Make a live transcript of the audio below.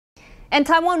And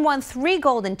Taiwan won 3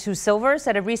 gold and 2 silvers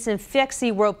at a recent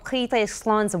FIABCI World Prix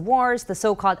Awards, the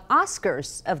so-called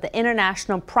Oscars of the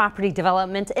international property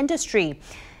development industry.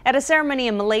 At a ceremony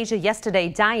in Malaysia yesterday,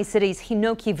 Daan City's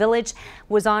Hinoki village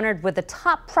was honored with the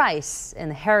top prize in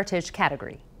the heritage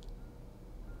category.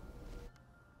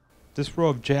 This row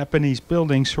of Japanese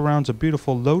buildings surrounds a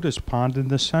beautiful lotus pond in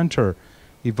the center,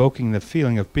 evoking the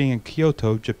feeling of being in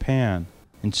Kyoto, Japan.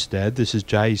 Instead, this is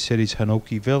Chiayi City's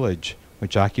Hinoki village,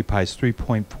 which occupies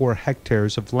 3.4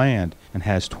 hectares of land and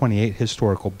has 28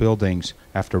 historical buildings.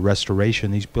 After restoration,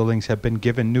 these buildings have been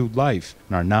given new life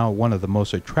and are now one of the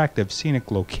most attractive scenic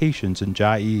locations in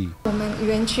Chiayi.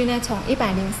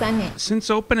 Since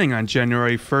opening on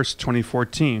January 1st,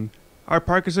 2014, our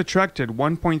park has attracted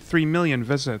 1.3 million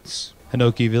visits.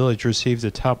 Hinoki Village received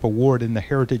the top award in the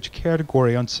heritage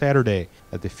category on Saturday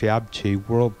at the FIABCI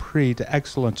World Prix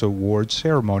Excellence Awards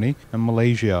ceremony in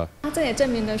Malaysia. This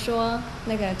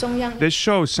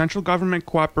shows central government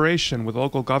cooperation with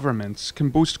local governments can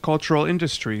boost cultural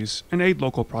industries and aid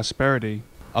local prosperity.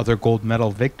 Other gold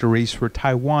medal victories for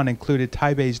Taiwan included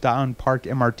Taipei's Daan Park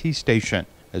MRT station,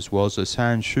 as well as the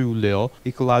Shanshuilu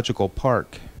Ecological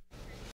Park.